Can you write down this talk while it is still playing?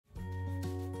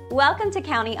Welcome to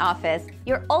County Office,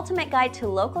 your ultimate guide to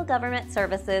local government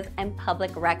services and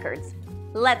public records.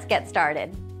 Let's get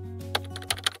started.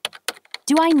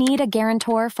 Do I need a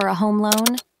guarantor for a home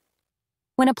loan?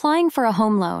 When applying for a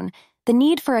home loan, the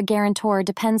need for a guarantor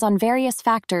depends on various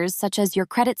factors such as your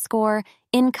credit score,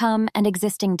 income, and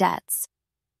existing debts.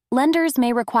 Lenders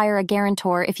may require a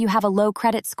guarantor if you have a low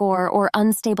credit score or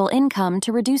unstable income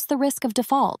to reduce the risk of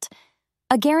default.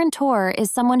 A guarantor is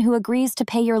someone who agrees to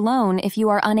pay your loan if you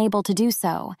are unable to do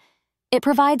so. It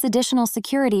provides additional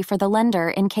security for the lender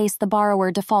in case the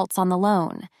borrower defaults on the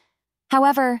loan.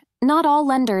 However, not all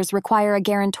lenders require a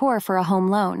guarantor for a home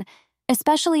loan,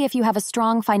 especially if you have a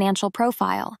strong financial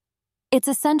profile. It's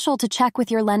essential to check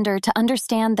with your lender to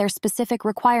understand their specific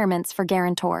requirements for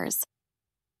guarantors.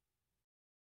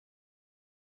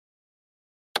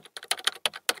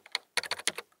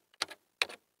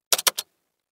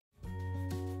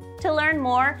 To learn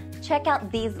more, check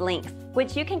out these links,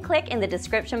 which you can click in the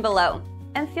description below.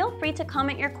 And feel free to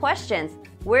comment your questions.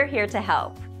 We're here to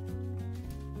help.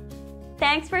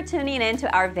 Thanks for tuning in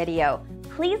to our video.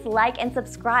 Please like and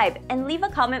subscribe and leave a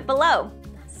comment below.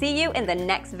 See you in the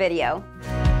next video.